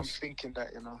mine I'm was. thinking that,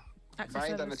 Acts but I of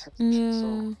ain't done the service. test, Yeah.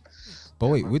 so But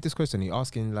wait, with this question, you're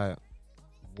asking like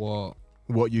what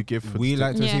you give for we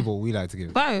like to Yeah. receive or we like to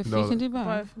give? Both. No. You can do both.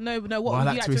 Both. No, what What I would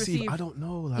like you like to to receive, receive? I don't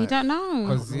know. Like, You don't know.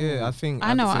 Because I think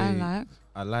I know I'd what I say like.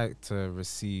 I like to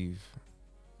receive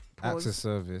acts of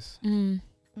service. Mm.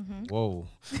 Whoa.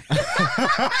 yeah,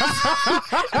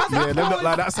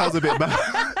 like that sounds a bit bad.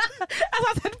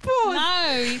 I said pause.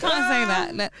 No, you can't say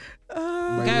that. But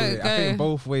Go, yeah, I go. think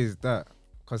both ways that.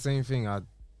 Cause same thing, I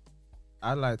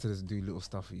like to just do little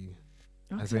stuff for you.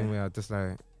 And same way I just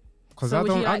like, cause So I would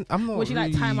don't, you like- I'm not Would you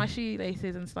like tie really- my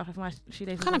shoelaces and stuff? If my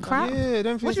shoelaces Kinda are done? crap. Yeah,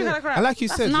 them What things. do you that- kinda crap? And like you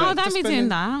said, No, like, don't just be doing spending-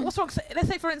 that. What's wrong? Let's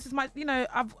say, for instance,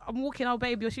 I'm walking. Oh,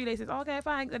 babe, your shoelaces. Oh, okay,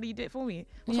 fine. Then you do it for me.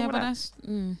 What's Yeah, wrong but with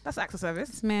that? That's acts of service.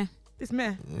 it's me. It's me.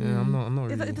 Yeah, I'm not It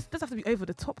really. doesn't have to be over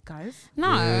the top, guys.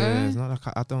 No. Yeah, it's not like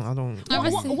I don't.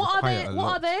 Obviously- What are Quite they? a What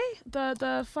lot. are they?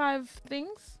 The 5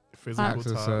 things. Physical Acts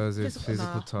of time, service, Physical-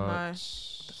 physical no, no.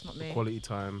 touch. That's not me. quality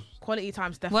time, Quality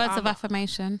time's definitely. Words of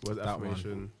affirmation. words of That one.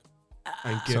 affirmation,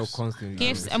 and So gifts. constantly.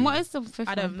 Gifts. And what is the fifth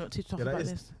I one? don't know too talk Yeah, that about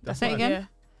is- this. that's Say it what I- again.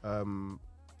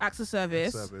 Acts of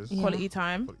service. service, Yeah. Quality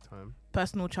time. quality time,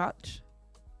 Personal touch.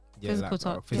 Yeah, Physical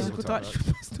touch. Physical touch.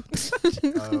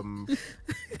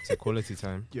 So quality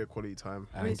time yeah, quality time,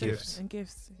 and gifts. And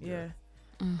gifts. Yeah. Yeah.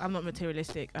 I'm not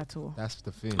materialistic at all. That's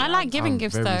the thing. I like giving I'm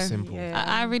gifts very though. Simple. Yeah.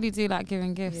 I really do like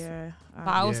giving gifts. Yeah. But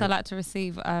I also Yeah. like to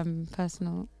receive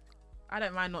personal I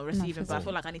don't mind not receiving, but I physical.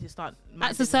 feel like I need to start. acts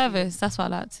minding of service. That's what I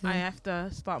like receiving. I to. have to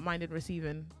start minding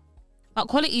receiving. But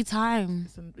quality time.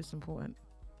 It's important.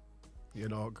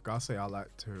 I say I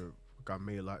like to. I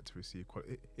may like to receive.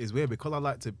 It's weird because I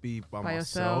like to be by By myself.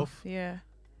 yourself. Yeah.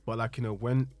 But like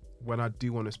when I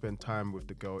do want to spend time with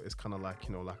the girl, it's kind of like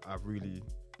like I really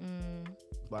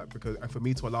like, because and for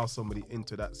me to allow somebody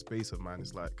into that space of mine,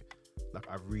 it's like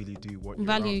I really do want you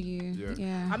Value around. you. Yeah.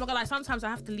 Yeah. I'm not gonna lie. Sometimes I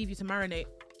have to leave you to marinate.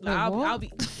 Wait, Like what? I'll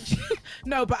be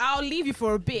no, but I'll leave you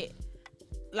for a bit.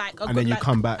 Like And then you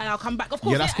come back. and I'll come back. Of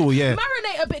course, Yeah, that's cool. Yeah.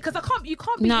 Marinate a bit because you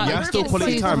can't be. No, in Yeah, my that's still room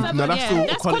quality for time. 24/7. No, that's Yeah. still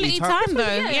That's quality quality time though.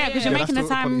 Yeah, Yeah, yeah, because yeah. you're Yeah, making the that's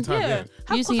still time. quality time,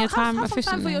 Yeah. Using your time have some time for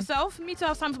efficiently. yourself. Me to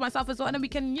have time for myself as well, and then we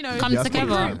can, Come Yeah, that's together.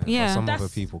 quality time. But Yeah. some That's- other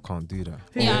people can't do that.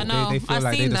 Yeah, I know. They feel I've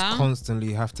like they seen just that.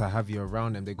 constantly have to have you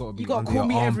around them. They got to be You gotta under call your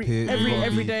me armpit.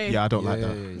 every day. Yeah, I don't like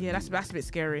that. Yeah, that's a bit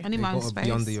scary. I need They my own got to space.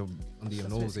 be under your That's a bit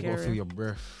nose. They got to scary. feel your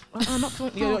breath. Not for,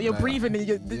 you're Like, breathing and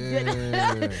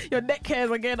yeah. your neck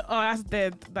hairs again. Oh, that's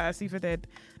dead. That's super dead.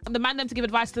 And the man them to give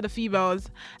advice to the females,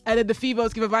 and then the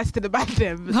females give advice to the man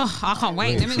them. I can't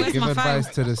wait. Let me so waste give my phone.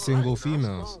 advice to the single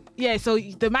females. Yeah, so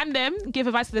the man them give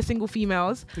advice to the single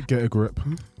females. Get a grip.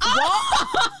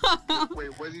 Wait,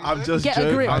 what did you I'm say? just Get a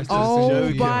joking. grip. I'm just Oh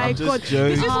joking. my I'm just God. joking.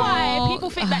 This is why Oh. people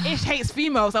think that Ish hates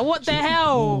females. Like, what the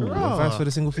hell? Advice for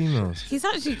the single females. He's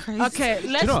actually crazy. Okay, Do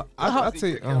let's you know what? I'd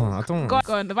say, I don't. go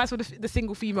on. Advice for the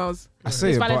single females. I say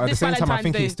This it, but at the this same time, I Valentine's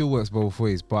think Day. it still works both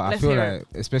ways. But I Let's feel hear like,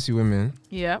 especially women,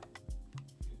 Yeah.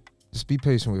 just be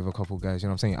patient with a couple guys. You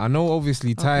know what I'm saying? I know,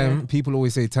 obviously, time. People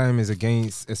always say time is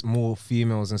against. It's more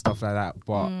females and stuff like that.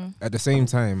 But at the same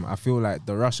time, I feel like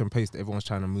the rush and pace that everyone's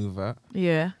trying to move at.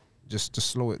 Yeah. Just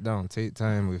slow it down. Take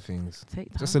time with things. Take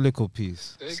time. Just a little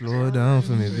piece. Take Slow it time. down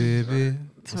for me, baby.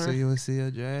 Sorry. So you'll see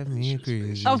you drive me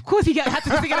crazy. Of course, he had to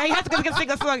sing it. He had to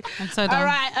sing a song. I'm so done. All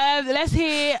right, let's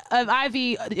hear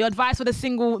Ivy. Your advice for the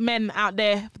single men out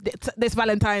there this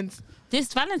Valentine's.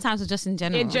 This Valentine's or just in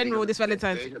general? In general, this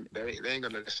Valentine's. They ain't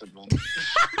gonna listen, man.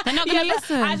 They're not going to Yeah, but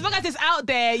listen. as long as it's out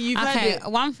there, you've heard Okay,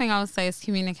 it. one thing I would say is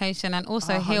communication and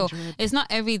also heal. It's not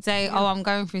every day, I'm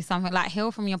going through something. Like, heal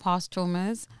from your past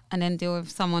traumas and then deal with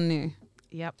someone new.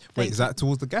 Yep. Wait, is that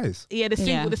towards the guys? Yeah, the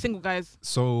single guys.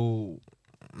 So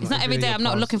It's not every day. I'm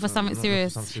not looking for something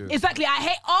serious. Exactly.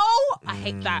 I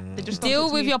hate that. They just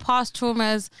Deal with your past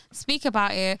traumas, speak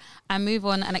about it, and move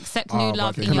on and accept new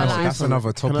love in your life. That's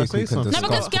another topic we can discuss. No,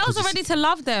 because girls are ready to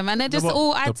love them, and they're just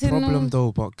all acting. The problem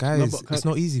though, but guys, it's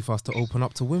not easy for us to open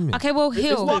up to women. Okay, well,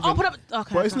 heal. Open up.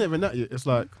 Okay. But it's not even that. It's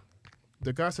like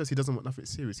the guy says he doesn't want nothing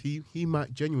serious. He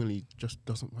might genuinely just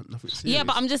doesn't want nothing serious. Yeah,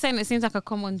 but I'm just saying it seems like a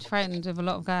common trend with a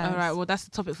lot of guys. All right, well, that's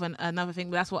the topic for another thing,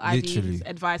 but that's what Literally. Ivy's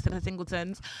advice to the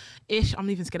singletons. Ish, I'm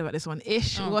even scared about this one.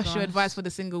 Ish, what's your advice for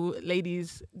the single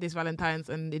ladies this Valentine's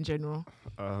and in general?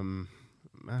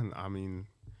 Man, I mean,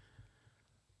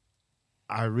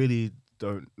 I really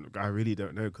don't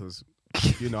know because,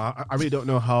 you know, I really don't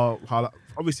know how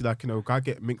obviously, like, you know, I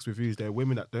get mixed reviews. There are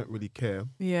women that don't really care.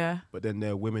 Yeah. But then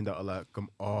there are women that are like,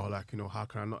 like, you know, how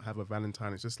can I not have a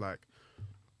Valentine? It's just like,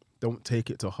 don't take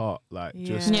it to heart. Like,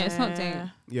 just. Yeah, it's not deep.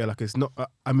 Yeah, like, it's not.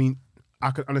 I mean,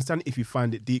 I can understand if you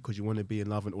find it deep because you want to be in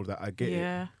love and all that. I get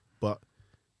it. But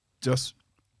just,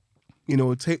 you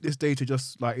know, take this day to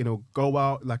just, like, you know, go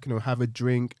out, like, you know, have a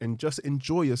drink and just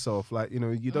enjoy yourself. Like, you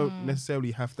know, you don't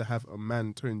necessarily have to have a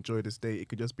man to enjoy this day. It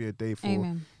could just be a day for,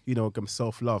 you know,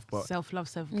 self-love. But self-love,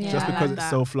 self-care. just because it's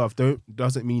self-love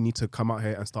doesn't mean you need to come out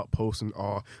here and start posting,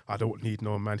 I don't need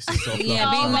no man. This is self-love. being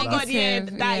my God,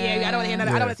 I don't want to hear none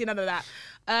of that. I don't want to see none of that.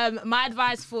 My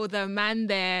advice for the man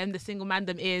there, the single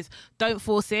mandem, is don't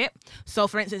force it. So,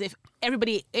 for instance, if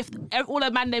all the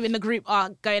mandem in the group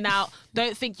are going out,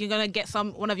 don't think you're gonna get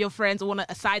one of your friends or want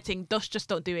a sighting. Just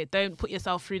don't do it. Don't put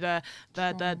yourself through the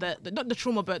not the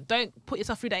trauma, but don't put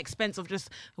yourself through the expense of just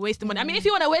wasting money. I mean, if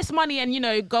you want to waste money and, you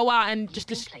know, go out and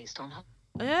just placed on hold.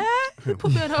 Yeah,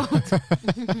 put me on hold.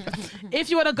 If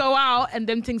you want to go out and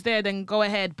them things there, then go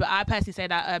ahead. But I personally say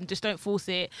that just don't force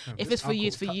it. If it's for you,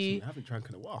 it's for you. I haven't drank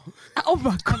in a while. Oh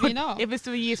my God! Have you not? If it's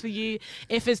for you, it's for you.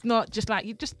 If it's not, just like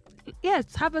you just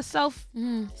have a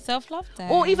self-love day,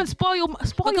 or even spoil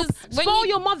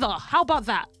your mother. How about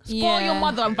that? Spoil your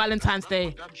mother on Valentine's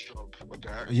Day.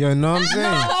 You know what I'm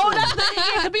saying? No, that's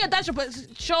it could be a dad job, but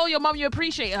show your mum you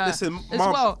appreciate her. Listen,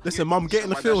 mum, get in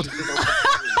the field.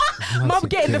 Mum,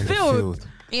 get in the field.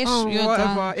 Ish,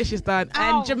 whatever. Ish is done.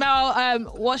 Ow. And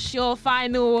Jamel, what's your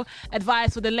final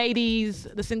advice for the ladies,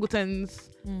 the singletons,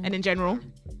 and in general?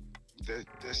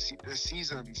 The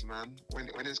seasons, man. When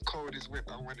it's cold, it's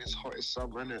winter. When it's hot, it's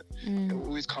summer, innit? It will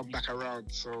always come back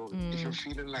around. So if you're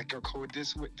feeling like you're cold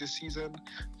this season,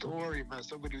 don't worry, man.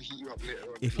 Somebody will heat you up later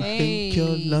on. If you think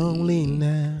you're lonely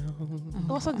now,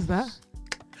 what song is that?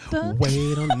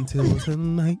 Wait until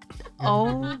tonight.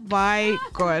 Oh my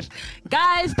gosh.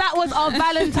 Guys, that was our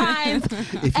Valentine's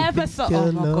episode.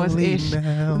 Oh my gosh, Ish.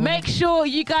 Make sure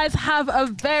you guys have a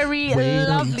very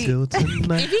lovely.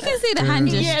 If you can see the hand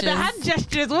gestures. Yeah, the hand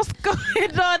gestures. What's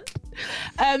going on?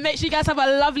 Make sure you guys have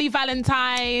a lovely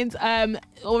Valentine's.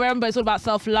 Remember, it's all about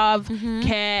self-love,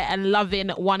 care, and loving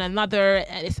one another,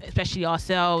 especially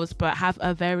ourselves. But have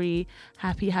a very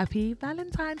happy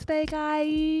Valentine's Day, guys.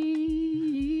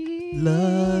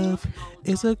 Love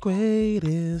is the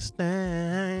greatest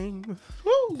thing.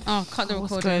 Woo. Oh, cut the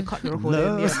recording. Cut the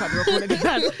recording. Yeah, cut the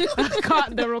recording.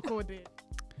 Cut the recording.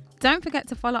 Don't forget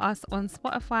to follow us on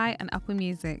Spotify and Apple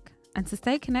Music. And to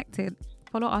stay connected,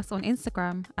 follow us on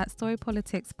Instagram at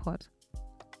StoryPoliticsPod.